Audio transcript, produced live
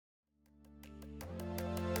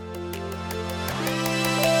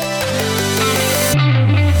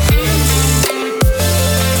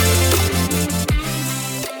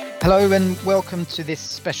Hello and welcome to this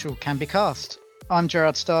special Kambi cast. I'm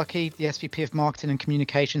Gerard Starkey, the SVP of Marketing and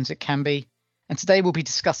Communications at Kambi, and today we'll be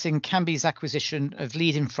discussing Kambi's acquisition of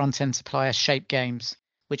leading front-end supplier Shape Games,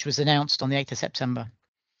 which was announced on the 8th of September.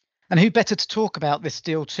 And who better to talk about this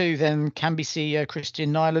deal too than Kambi CEO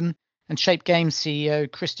Kristian Nylén and Shape Games CEO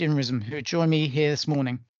Christian Risom, who join me here this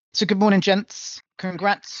morning. So good morning, gents.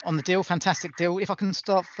 Congrats on the deal. Fantastic deal. If I can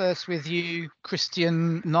start first with you,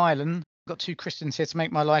 Kristian Nylén. Got two Christians here to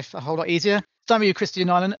make my life a whole lot easier. Starting with you, Kristian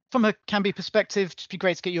Nylén. From a Kambi perspective, it'd be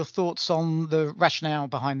great to get your thoughts on the rationale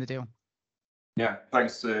behind the deal. Yeah,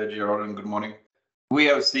 thanks, Gerard, and good morning. We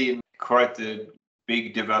have seen quite a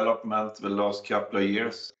big development the last couple of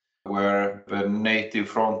years, where the native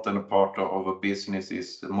front-end part of a business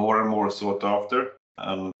is more and more sought after.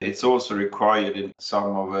 And it's also required in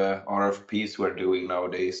some of the RFPs we're doing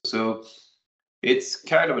nowadays. So it's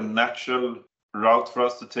kind of a natural route for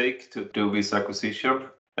us to take to do this acquisition.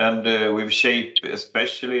 And with Shape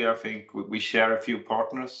especially, I think we share a few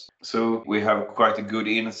partners. So we have quite a good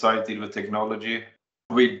insight in the technology.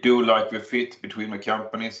 We do like the fit between the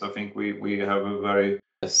companies. I think we have a very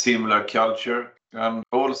similar culture. And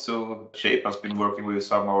also Shape has been working with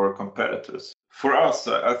some of our competitors. For us,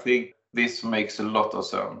 I think this makes a lot of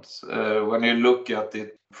sense. When you look at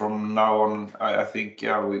it from now on, I think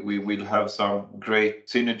we will have some great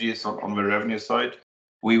synergies on the revenue side.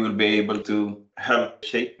 We will be able to help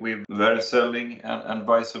Shape with their selling and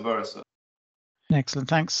vice versa. Excellent,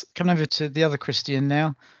 thanks. Coming over to the other Christian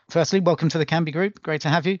now. Firstly, welcome to the Kambi Group. Great to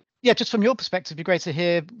have you. Yeah, just from your perspective, it'd be great to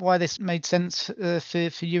hear why this made sense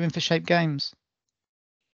for you and for Shape Games.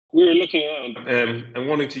 We were looking at and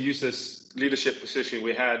wanting to use this leadership position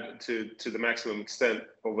we had to the maximum extent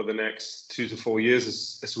over the next 2 to 4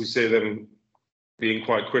 years, as we see them being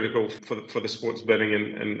quite critical for the sports betting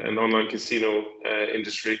and online casino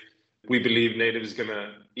industry. We believe native is going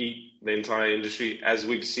to eat the entire industry, as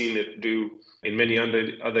we've seen it do in many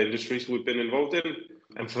other industries we've been involved in.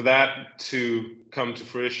 And for that to come to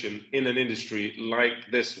fruition in an industry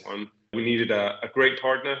like this one, we needed a great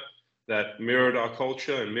partner that mirrored our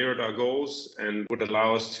culture and mirrored our goals and would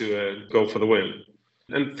allow us to go for the win.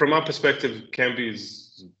 And from our perspective, Kambi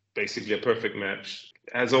is basically a perfect match.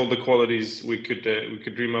 It has all the qualities we could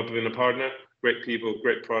dream up of in a partner: great people,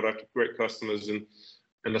 great product, great customers,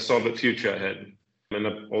 and a solid future ahead. And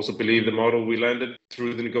I also believe the model we landed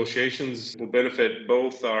through the negotiations will benefit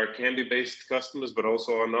both our Kambi-based customers, but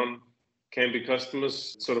also our non-Kambi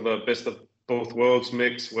customers, sort of a best of both worlds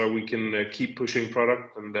mix where we can keep pushing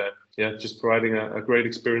product and just providing a great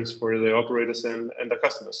experience for the operators and the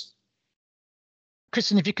customers.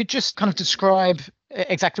 Christian, if you could just kind of describe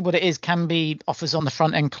exactly what it is Kambi offers on the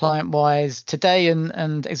front end client-wise today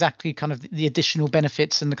and exactly kind of the additional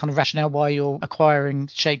benefits and the kind of rationale why you're acquiring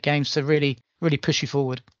Shape Games to really push you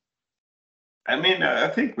forward. I mean, I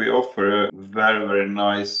think we offer a very, very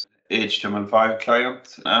nice HTML5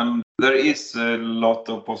 client, and there is a lot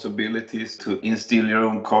of possibilities to instill your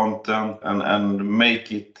own content and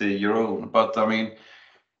make it your own. But I mean,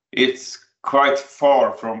 it's quite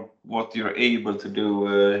far from what you're able to do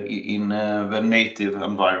in the native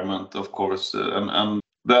environment, of course. And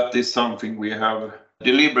that is something we have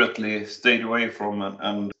deliberately stayed away from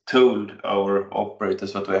and told our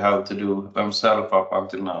operators that they have to do themselves up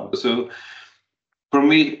until now. So for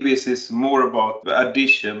me, this is more about the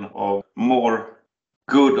addition of more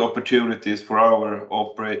good opportunities for our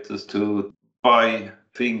operators to buy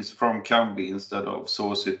things from Kambi instead of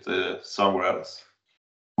source it somewhere else.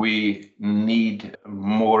 We need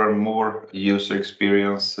more and more user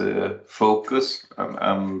experience focus,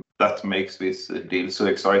 and that makes this deal so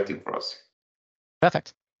exciting for us.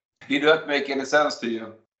 Perfect. Did that make any sense to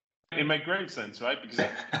you? It made great sense, right? Because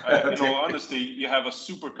in all honesty, you have a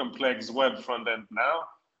super complex web front end now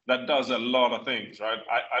that does a lot of things, right?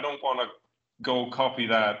 I don't want to go copy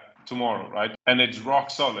that tomorrow, right? And it's rock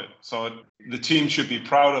solid. So the team should be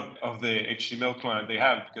proud of the HTML client they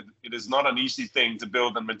have, because it is not an easy thing to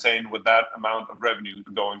build and maintain with that amount of revenue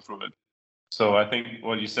going through it. So I think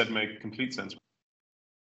what you said made complete sense.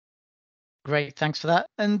 Great, thanks for that.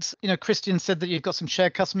 And Christian said that you've got some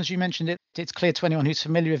shared customers. You mentioned it. It's clear to anyone who's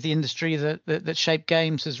familiar with the industry that Shape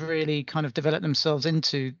Games has really kind of developed themselves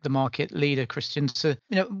into the market leader. Christian, so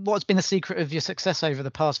what's been the secret of your success over the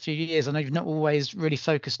past few years? I know you've not always really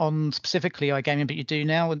focused on specifically iGaming, but you do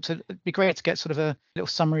now. And so it'd be great to get sort of a little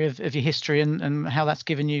summary of your history and how that's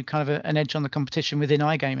given you kind of an edge on the competition within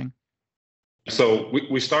iGaming. So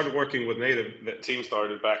we started working with native. The team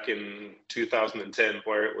started back in 2010,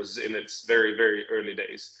 where it was in its very, very early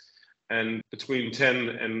days. And between 10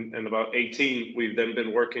 and about 18, we've then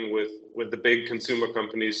been working with the big consumer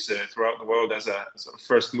companies throughout the world as a sort of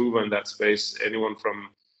first mover in that space. Anyone from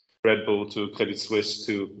Red Bull to Credit Suisse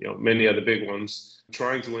to many other big ones,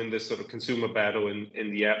 trying to win this sort of consumer battle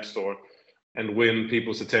in the App Store and win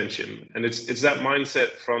people's attention. And it's that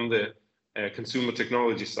mindset from the consumer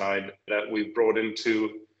technology side that we've brought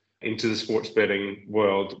into the sports betting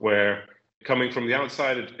world, where coming from the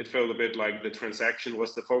outside, it felt a bit like the transaction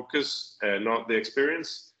was the focus, not the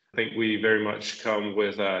experience. I think we very much come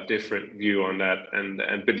with a different view on that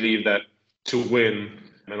and believe that to win,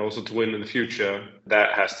 and also to win in the future,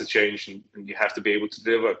 that has to change, and you have to be able to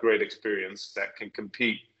deliver a great experience that can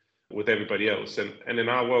compete with everybody else. And in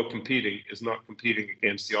our world, competing is not competing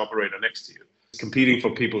against the operator next to you. It's competing for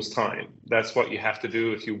people's time. That's what you have to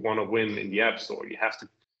do if you want to win in the App Store. You have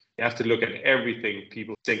to look at everything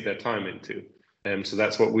people take their time into. So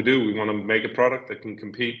that's what we do. We want to make a product that can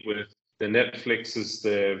compete with the Netflixes,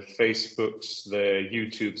 the Facebooks, the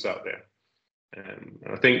YouTubes out there. And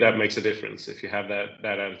I think that makes a difference if you have that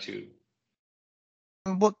attitude.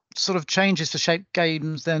 What sort of changes to Shape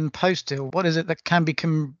Games then post-deal? What is it that Kambi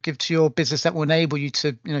can give to your business that will enable you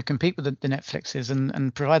to compete with the Netflixes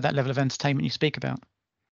and provide that level of entertainment you speak about?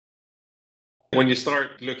 When you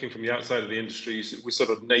start looking from the outside of the industry, we sort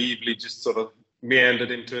of naively just sort of meandered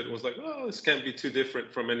into it and was like, oh, this can't be too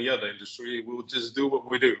different from any other industry. We'll just do what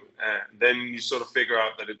we do. And then you sort of figure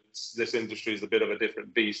out that this industry is a bit of a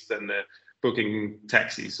different beast than booking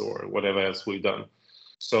taxis or whatever else we've done.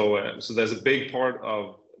 So there's a big part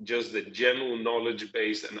of just the general knowledge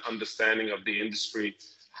base and understanding of the industry,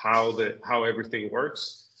 how everything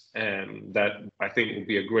works, and that I think will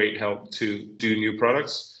be a great help to do new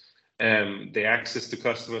products. The access to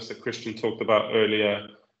customers that Kristian talked about earlier,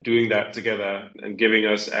 doing that together and giving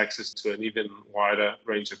us access to an even wider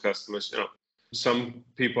range of customers. Some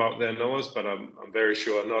people out there know us, but I'm very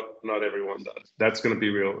sure not everyone does. That's going to be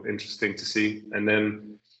real interesting to see. And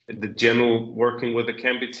then the general working with the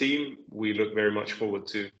Kambi team, we look very much forward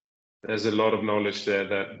to. There's a lot of knowledge there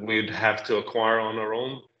that we'd have to acquire on our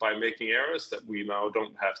own by making errors that we now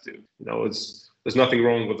don't have to. There's nothing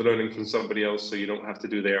wrong with learning from somebody else, so you don't have to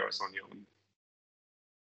do the errors on your own.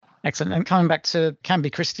 Excellent. And coming back to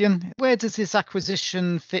Kambi, Kristian, where does this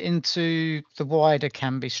acquisition fit into the wider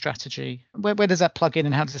Kambi strategy? Where does that plug in,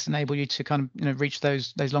 and how does this enable you to kind of reach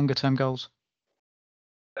those longer term goals?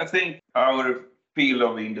 I think our field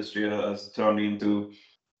of industry has turned into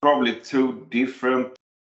probably two different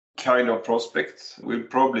kind of prospects. We'll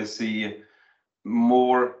probably see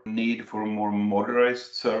more need for more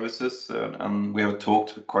modernized services, and we have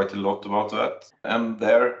talked quite a lot about that. And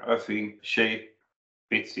there, I think Shape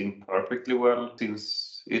fits in perfectly well,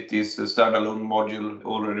 since it is a standalone module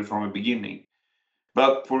already from the beginning.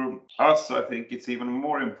 But for us, I think it's even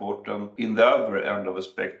more important in the other end of the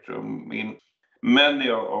spectrum. I mean, many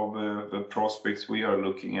of the prospects we are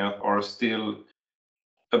looking at are still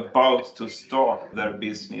about to start their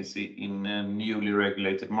business in newly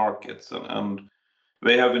regulated markets, and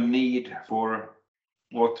they have a need for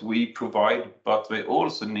what we provide, but they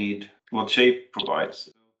also need what Shape provides.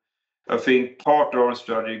 I think part of our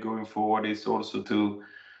strategy going forward is also to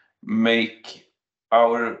make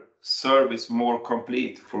our service more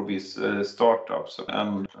complete for these startups,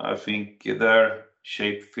 and I think their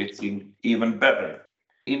Shape fits in even better.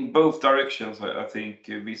 In both directions, I think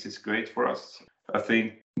this is great for us. I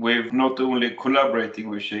think with not only collaborating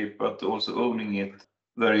with Shape, but also owning it,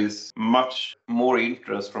 there is much more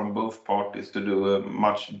interest from both parties to do a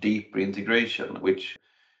much deeper integration, which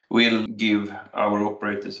will give our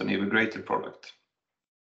operators an even greater product.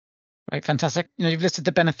 Right, fantastic. You've listed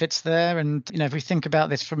the benefits there, and if we think about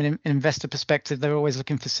this from an investor perspective, they're always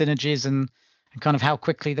looking for synergies and kind of how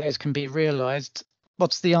quickly those can be realized.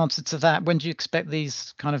 What's the answer to that? When do you expect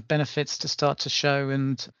these kind of benefits to start to show,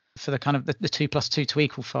 and for the kind of the 2 + 2 to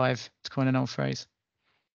equal 5, to coin an old phrase?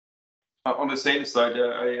 On the sales side,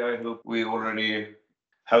 I hope we already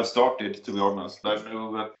have started, to be honest. I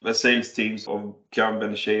know that the sales teams of Kambi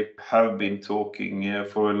and Shape have been talking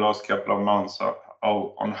for the last couple of months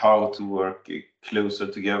on how to work closer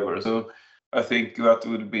together. So I think that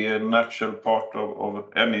would be a natural part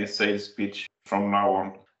of any sales pitch from now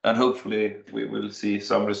on. And hopefully we will see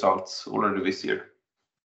some results already this year.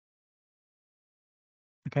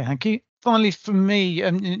 Okay, thank you. Finally, for me,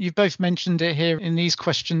 you've both mentioned it here in these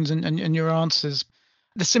questions and your answers,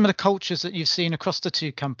 the similar cultures that you've seen across the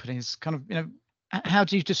two companies. Kind of, how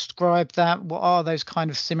do you describe that? What are those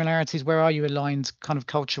kind of similarities? Where are you aligned, kind of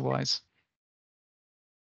culture-wise?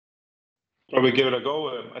 Well, we give it a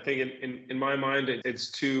go. I think in my mind,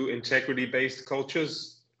 it's two integrity-based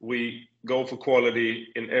cultures. We go for quality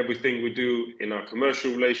in everything we do, in our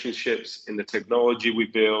commercial relationships, in the technology we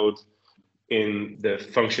build, in the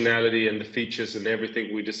functionality and the features and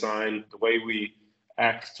everything we design, the way we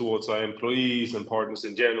act towards our employees and partners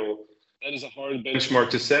in general. That is a hard benchmark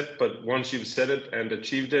to set, but once you've set it and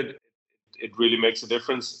achieved it, it really makes a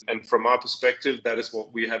difference. And from our perspective, that is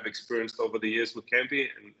what we have experienced over the years with Kambi,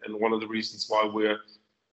 and one of the reasons why we're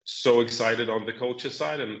so excited on the culture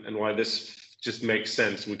side and why this just makes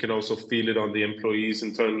sense. We can also feel it on the employees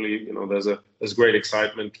internally. You know, there's great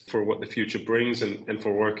excitement for what the future brings and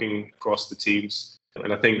for working across the teams.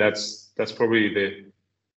 And I think that's probably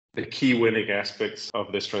the key winning aspects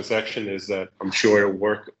of this transaction, is that I'm sure it'll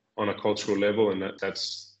work on a cultural level, and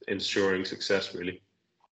that's ensuring success, really.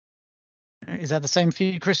 Is that the same for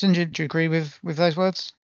you, Christian? Do you agree with those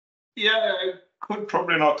words? Yeah, I could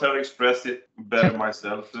probably not have expressed it better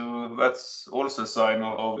myself. So that's also a sign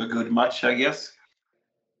of a good match, I guess.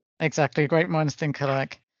 Exactly. Great minds think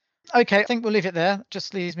alike. Okay, I think we'll leave it there.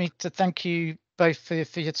 Just leaves me to thank you both for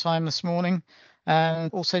your time this morning,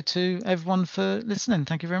 and also to everyone for listening.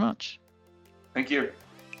 Thank you very much. Thank you.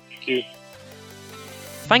 Thank you.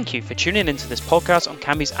 Thank you for tuning into this podcast on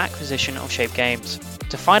Kambi's acquisition of Shape Games.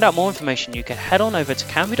 To find out more information, you can head on over to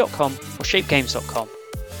kambi.com or shapegames.com.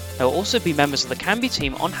 There will also be members of the Kambi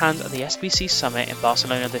team on hand at the SBC Summit in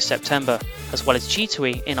Barcelona this September, as well as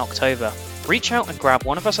G2E in October. Reach out and grab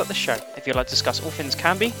one of us at the show if you'd like to discuss all things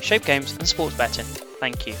Kambi, Shape Games and sports betting.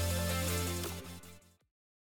 Thank you.